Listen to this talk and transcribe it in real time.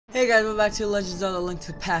Hey guys, welcome back to Legend of Zelda: Link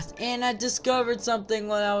to the Past, and I discovered something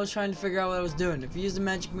when I was trying to figure out what I was doing. If you use the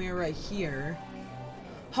magic mirror right here,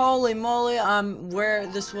 holy moly, where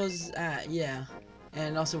this was at, yeah.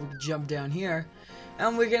 And also we can jump down here,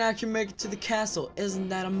 and we can actually make it to the castle. Isn't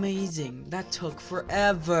that amazing? That took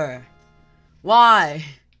forever. Why?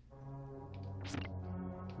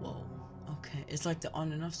 Whoa, okay, it's like the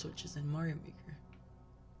on and off switches in Mario Maker.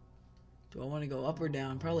 Do I want to go up or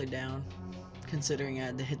down? Probably down, considering I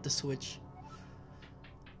had to hit the switch.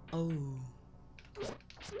 Oh.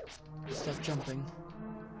 Stop jumping.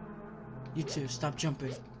 You too, stop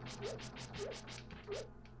jumping.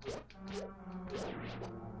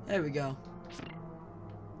 There we go.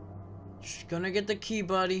 Just gonna get the key,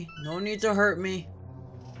 buddy. No need to hurt me.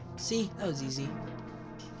 See? That was easy.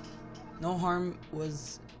 No harm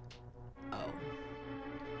was... Oh.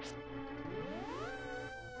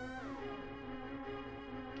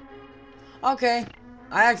 Okay,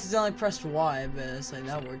 I accidentally pressed Y, but it's like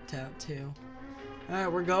that worked out too.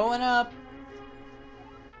 Alright, we're going up.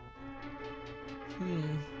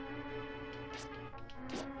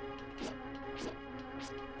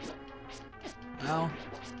 Ow.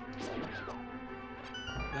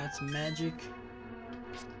 That's magic.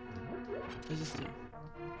 What does this do?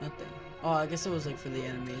 Nothing. Oh, I guess it was like for the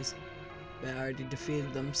enemies. But I already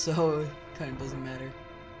defeated them, so it kind of doesn't matter.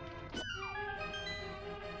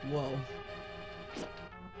 Whoa.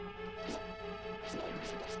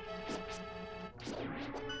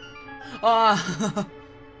 Ah!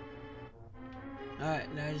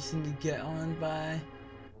 Alright, now I just need to get on by...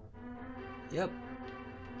 Yep.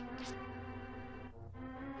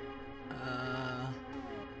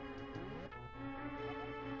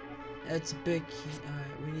 It's a big key.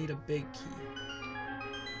 Alright, we need a big key.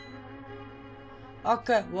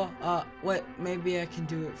 Okay, well, wait, maybe I can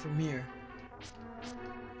do it from here.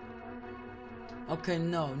 Okay,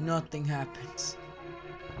 no, nothing happens.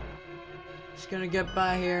 Just gonna get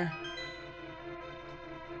by here.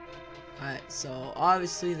 Alright, so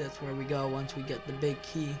obviously that's where we go once we get the big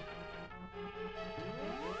key.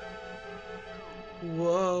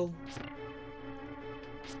 Whoa.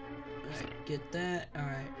 Alright, get that.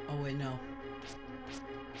 Alright. Oh wait, no.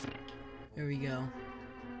 Here we go.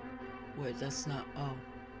 Wait, that's not... Oh.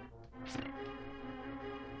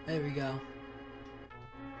 There we go.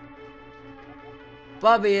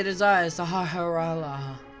 Bobby, it is I,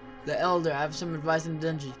 Saharala, the Elder. I have some advice in the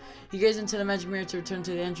dungeon. You gaze into the magic mirror to return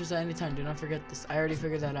to the entrance at any time. Do not forget this. I already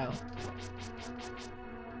figured that out.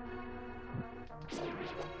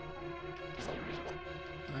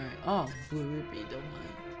 Alright. Oh, blue rupee, don't mind.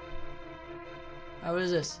 Alright, what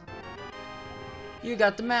is this? You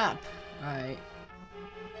got the map. Alright.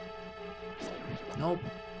 Nope.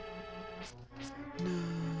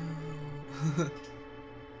 No.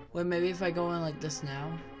 Wait, maybe if I go in like this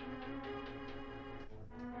now?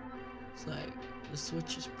 It's like, the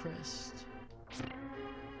switch is pressed.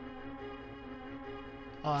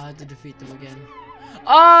 Oh, I had to defeat them again.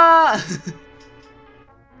 Ah!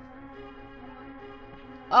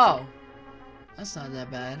 Oh. That's not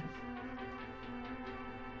that bad.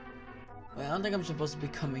 Wait, I don't think I'm supposed to be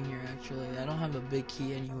coming here, actually. I don't have a big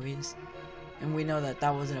key anyways. And we know that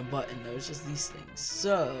that wasn't a button, that was just these things.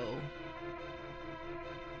 So...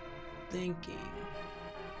 thinking...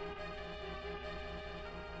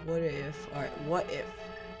 what if... Alright, what if...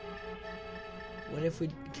 what if we...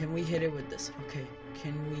 can we hit it with this? Okay,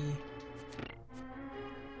 can we...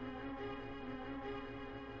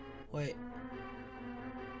 wait...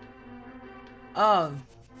 oh...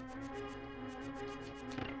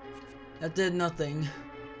 that did nothing.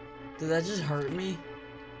 Did that just hurt me?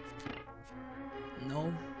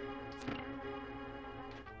 No.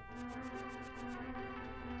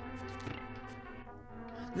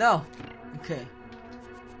 No! Okay.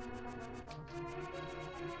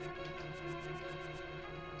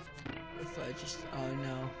 If I just... oh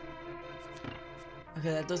no.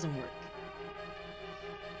 Okay, that doesn't work.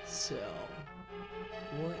 So...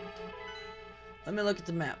 what? Let me look at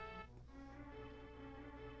the map.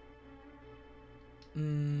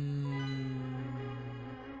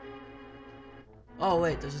 Oh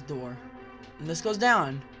wait, there's a door. And this goes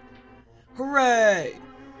down. Hooray!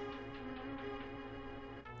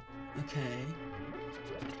 Okay.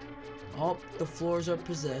 Oh, the floors are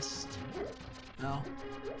possessed. Oh.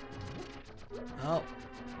 Oh.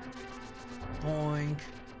 Boink.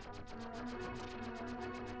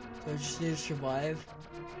 So I just need to survive?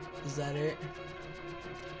 Is that it?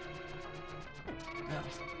 Oh.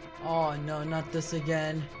 Oh no, not this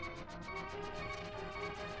again.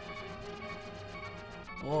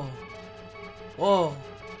 Whoa. Whoa.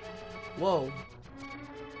 Whoa.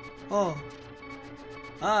 Oh.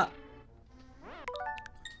 Ah!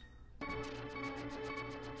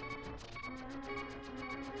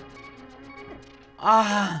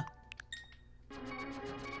 Ah!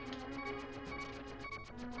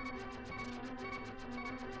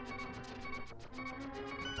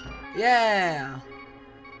 Yeah!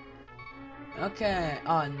 Okay.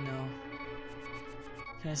 Oh no.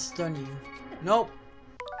 Can I stun you? Nope.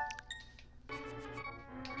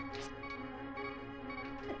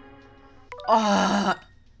 Ah!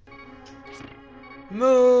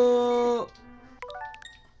 Moo!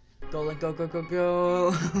 Go, Link, go, go, go,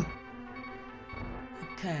 go!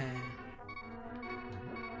 Okay.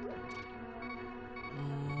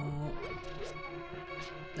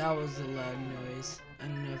 That was a loud noise. I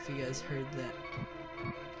don't know if you guys heard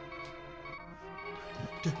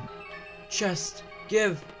that. Chest,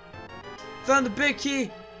 give! Found the big key!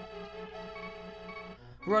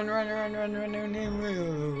 Run, run, run, run, run, run, run,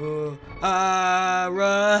 run! Ah,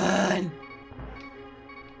 run!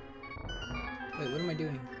 Wait, what am I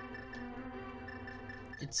doing?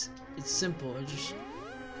 It's simple. I just.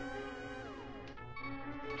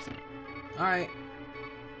 Alright.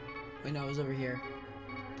 Wait, no, it was over here.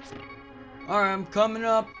 Alright, I'm coming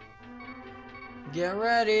up. Get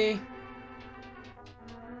ready.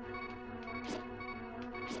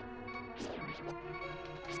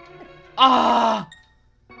 Ah!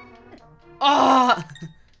 Ah!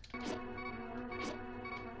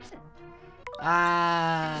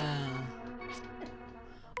 Ah!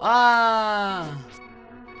 Ah!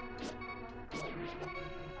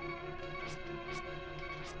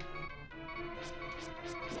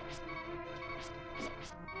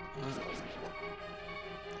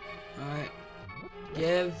 Alright.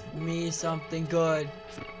 Give me something good.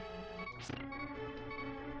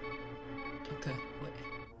 Okay, wait.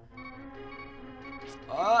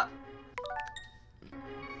 Ah!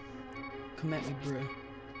 Come at me, bro.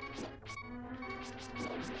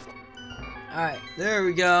 Alright, there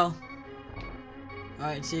we go.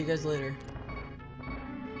 Alright, see you guys later.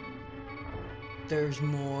 There's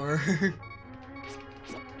more.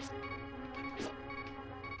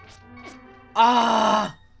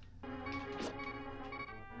 Ah!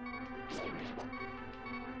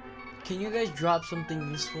 Can you guys drop something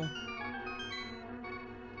useful?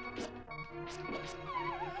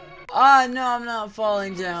 Ah, no, I'm not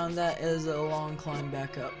falling down. That is a long climb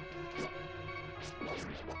back up.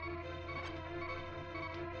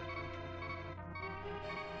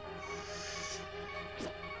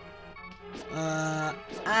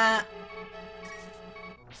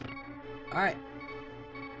 Alright.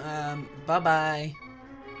 Bye-bye.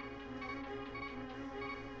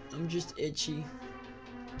 I'm just itchy.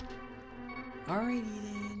 Alrighty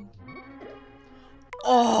then.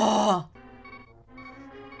 Oh!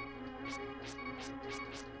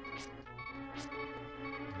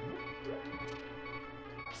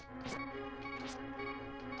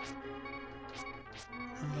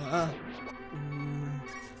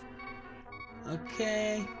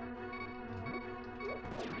 Okay.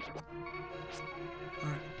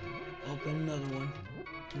 Alright. Open another one.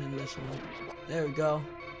 And then this one. There we go.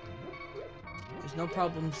 There's no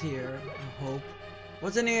problems here, I hope.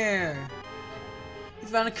 What's in here? You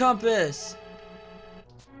found a compass!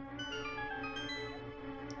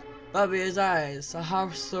 Bobby's eyes,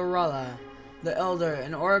 Sahasrara, the Elder,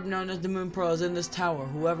 an orb known as the Moon Pearl is in this tower.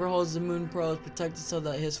 Whoever holds the Moon Pearl is protected so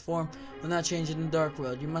that his form will not change in the Dark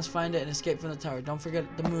World. You must find it and escape from the tower. Don't forget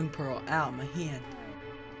the Moon Pearl. Ow, my hand.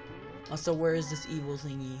 Also, where is this evil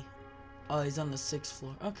thingy? Oh, he's on the 6th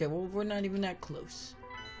floor. Okay, well, we're not even that close.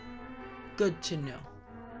 Good to know.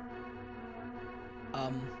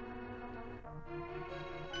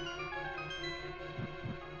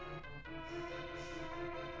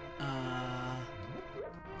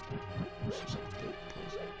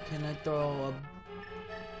 Can I throw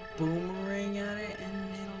a boomerang at it and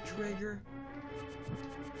it'll trigger?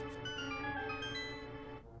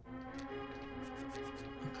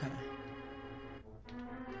 Okay.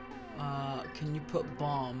 Can you put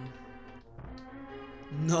bomb?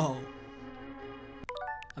 No.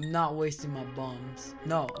 I'm not wasting my bombs.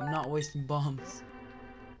 No, I'm not wasting bombs.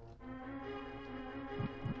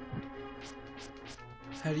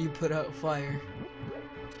 How do you put out fire?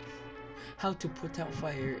 How to put out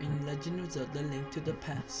fire in Legend of Zelda: Link to the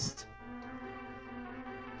Past.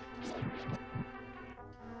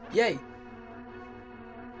 Yay!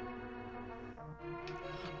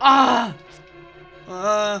 Ah!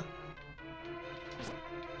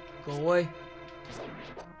 Go away.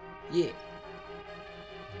 Yeah.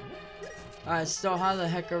 Alright, so how the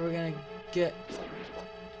heck are we gonna get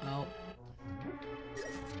out?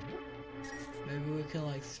 Maybe we can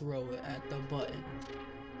like throw it at the button.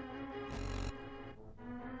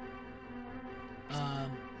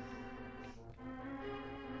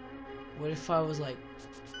 What if I was like...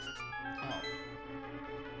 Oh.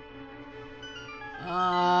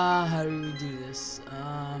 How do we do this?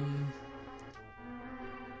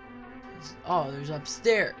 Oh, there's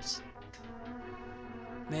upstairs.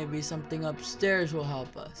 Maybe something upstairs will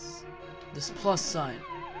help us. This plus sign.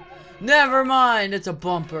 Never mind, it's a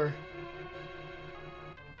bumper.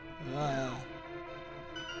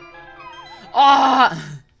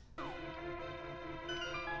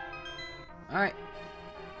 Alright.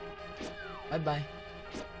 Bye-bye.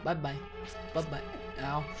 Bye-bye. Bye-bye.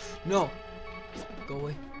 Ow. No. Go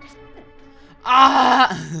away.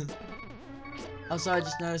 Also, I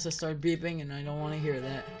just noticed I started beeping and I don't want to hear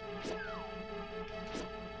that.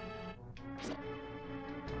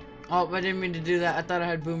 Oh, I didn't mean to do that. I thought I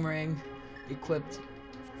had boomerang equipped.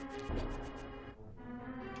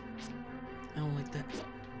 I don't like that.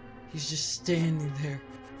 He's just standing there.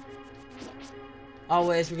 Oh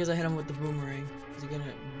wait, it's because I hit him with the boomerang. Is he gonna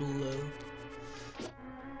blow?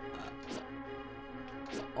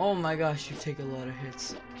 Oh my gosh, you take a lot of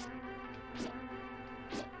hits.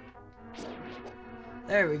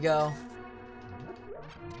 There we go.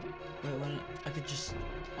 Wait, when I could just...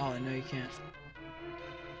 Oh, no you can't.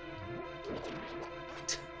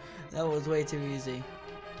 That was way too easy.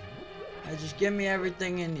 Just give me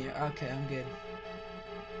everything in here. Okay, I'm good.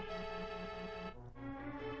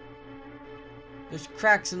 There's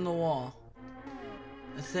cracks in the wall.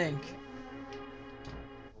 I think.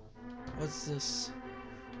 What's this?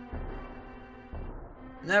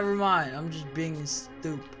 Never mind, I'm just being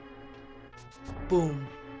stupid. Boom.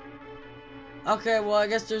 Okay, well I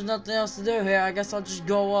guess there's nothing else to do here. I guess I'll just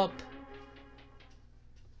go up.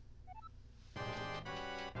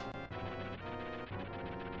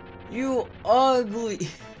 You ugly.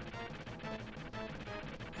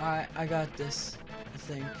 Alright, I got this, I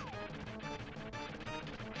think.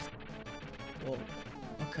 Whoa.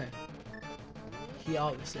 Okay. He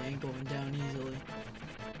obviously ain't going down easily.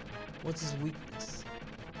 What's his weakness?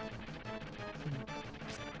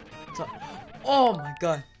 Oh my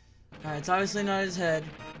god. Alright, it's obviously not his head.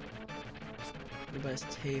 What about his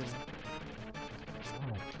tail?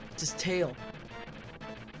 It's his tail.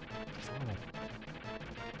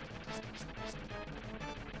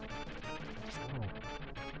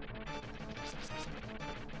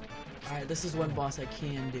 Alright, this is one boss I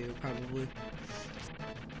can do, probably.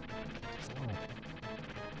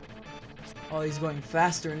 Oh, he's going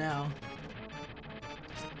faster now.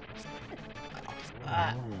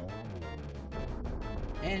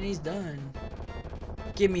 And he's done.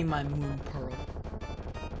 Give me my moon pearl.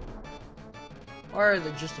 Or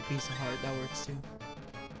just a piece of heart, that works too.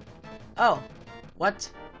 Oh, what?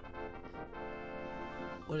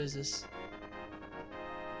 What is this?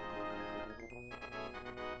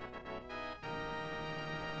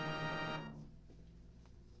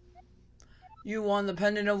 You won the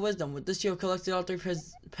Pendant of Wisdom. With this, you have collected all 3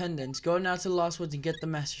 pendants. Go now to the Lost Woods and get the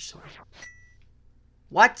Master Sword.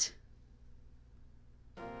 What?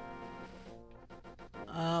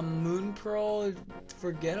 Moon Pearl,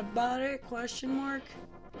 forget about it? Question mark?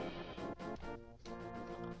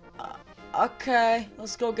 Okay,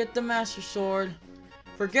 let's go get the Master Sword.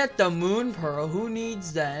 Forget the Moon Pearl. Who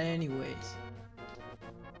needs that anyways?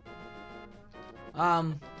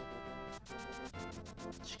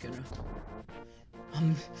 Just gonna...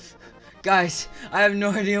 guys, I have no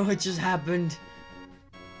idea what just happened.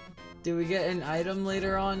 Do we get an item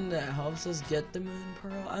later on that helps us get the Moon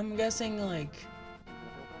Pearl? I'm guessing, like,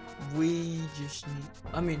 we just need...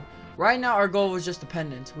 I mean, right now our goal was just a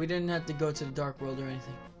pendant. We didn't have to go to the Dark World or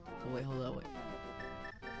anything. Oh, wait, hold on, wait.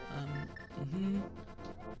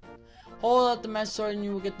 Hold out the Master Sword and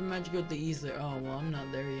you will get the magic of the easily. Oh, well, I'm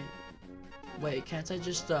not there yet. Wait, can't I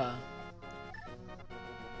just,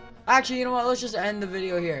 Actually, you know what? Let's just end the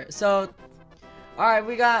video here. So, alright,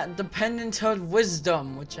 we got the Pendant of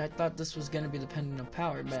Wisdom, which I thought this was going to be the Pendant of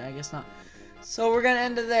Power, but I guess not. So, we're going to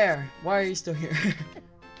end it there. Why are you still here?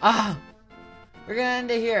 We're going to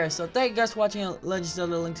end it here. So, thank you guys for watching Legend of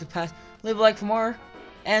Zelda: Link to the Past. Leave a like for more,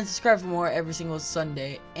 and subscribe for more every single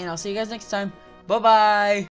Sunday. And I'll see you guys next time. Bye-bye!